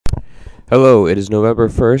Hello, it is November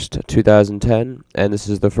 1st, 2010, and this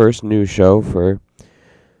is the first news oriented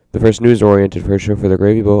first show for the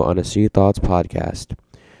Gravy Boat on a Sea Thoughts podcast.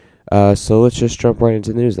 So let's just jump right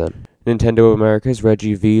into the news then. Nintendo America's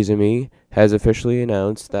Reggie Fils-Aimé has officially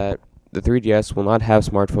announced that the 3DS will not have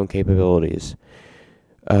smartphone capabilities.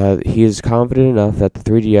 He is confident enough that the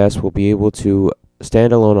 3DS will be able to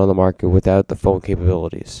stand alone on the market without the phone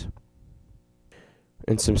capabilities.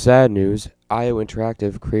 In some sad news, IO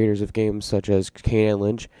Interactive, creators of games such as Kane and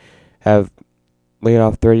Lynch, have laid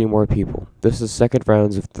off 30 more people. This is the second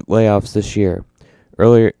round of layoffs this year.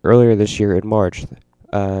 Earlier this year in March,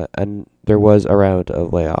 and there was a round of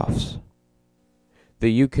layoffs.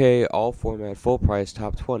 The UK all-format full-price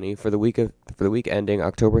top 20 for the week ending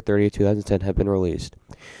October 30, 2010 have been released.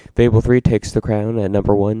 Fable 3 takes the crown at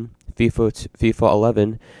number 1. FIFA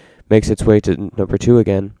 11 makes its way to number 2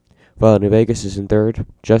 again. Fallout New Vegas is in 3rd,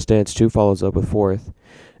 Just Dance 2 follows up with 4th,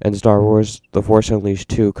 and Star Wars The Force Unleashed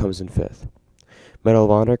 2 comes in 5th. Medal of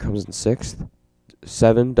Honor comes in 6th,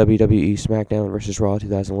 7 WWE SmackDown vs. Raw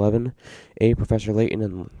 2011, 8 Professor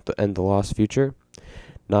Layton and The Lost Future,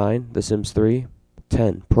 9 The Sims 3,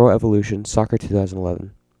 10 Pro Evolution Soccer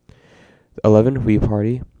 2011, 11 Wii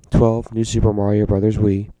Party, 12 New Super Mario Bros.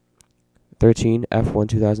 Wii, 13 F1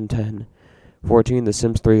 2010, 14 The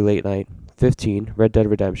Sims 3 Late Night, 15 Red Dead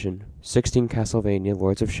Redemption, 16 Castlevania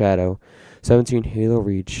Lords of Shadow, 17 Halo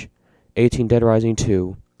Reach, 18 Dead Rising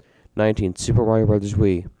 2, 19 Super Mario Bros.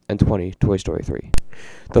 Wii, and 20 Toy Story 3.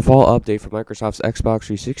 The fall update for Microsoft's Xbox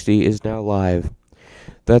 360 is now live.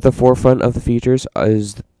 At the forefront of the features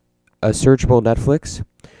is a searchable Netflix,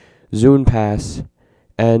 Zune Pass,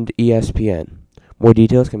 and ESPN. More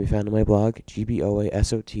details can be found on my blog,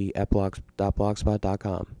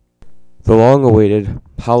 gboasot@blogspot.com. The long-awaited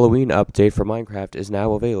Halloween update for Minecraft is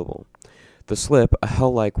now available. The Slip, a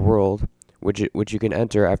hell-like world which you can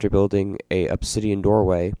enter after building a obsidian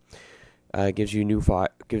doorway, gives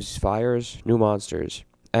fires, new monsters,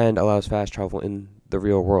 and allows fast travel in the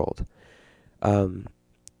real world.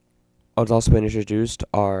 What's also been introduced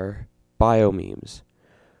are biomemes,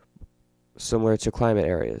 similar to climate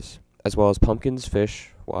areas, as well as pumpkins,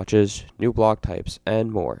 fish, watches, new block types,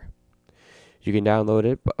 and more. You can download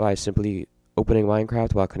it by simply opening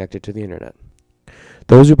Minecraft while connected to the internet.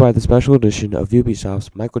 Those who buy the special edition of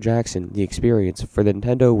Ubisoft's Michael Jackson: The Experience for the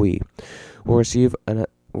Nintendo Wii will receive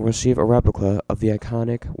a replica of the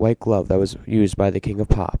iconic white glove that was used by the King of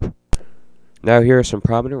Pop. Now here are some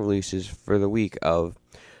prominent releases for the week of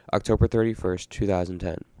October 31st,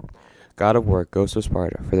 2010. God of War: Ghost of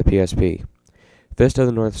Sparta for the PSP. Fist of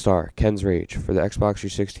the North Star: Ken's Rage for the Xbox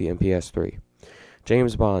 360 and PS3.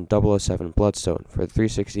 James Bond 007 Bloodstone for the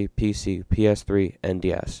 360, PC, PS3, and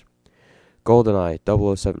DS. GoldenEye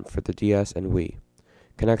 007 for the DS and Wii.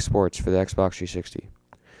 Kinect Sports for the Xbox 360.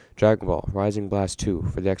 Dragon Ball Rising Blast 2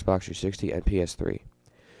 for the Xbox 360 and PS3.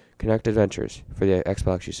 Kinect Adventures for the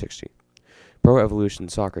Xbox 360. Pro Evolution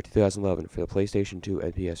Soccer 2011 for the PlayStation 2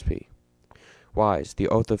 and PSP. Wise: The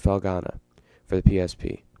Oath of Felghana for the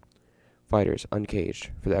PSP. Fighters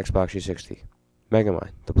Uncaged for the Xbox 360.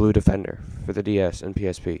 Megamind: The Blue Defender for the DS and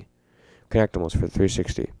PSP. Connectimals for the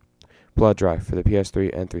 360. Blood Drive for the PS3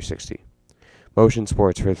 and 360. Motion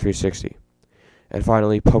Sports for the 360. And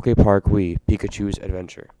finally, Poke Park Wii: Pikachu's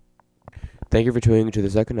Adventure. Thank you for tuning into the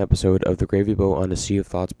second episode of the Gravy Boat on a Sea of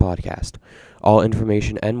Thoughts podcast. All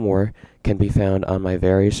information and more can be found on my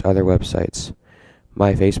various other websites: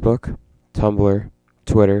 my Facebook, Tumblr,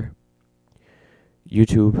 Twitter,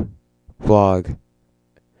 YouTube, blog,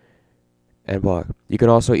 and blog. You can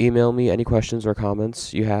also email me any questions or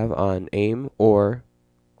comments you have on AIM or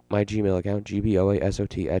my Gmail account,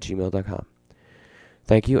 gboasot@gmail.com.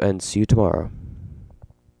 Thank you, and see you tomorrow.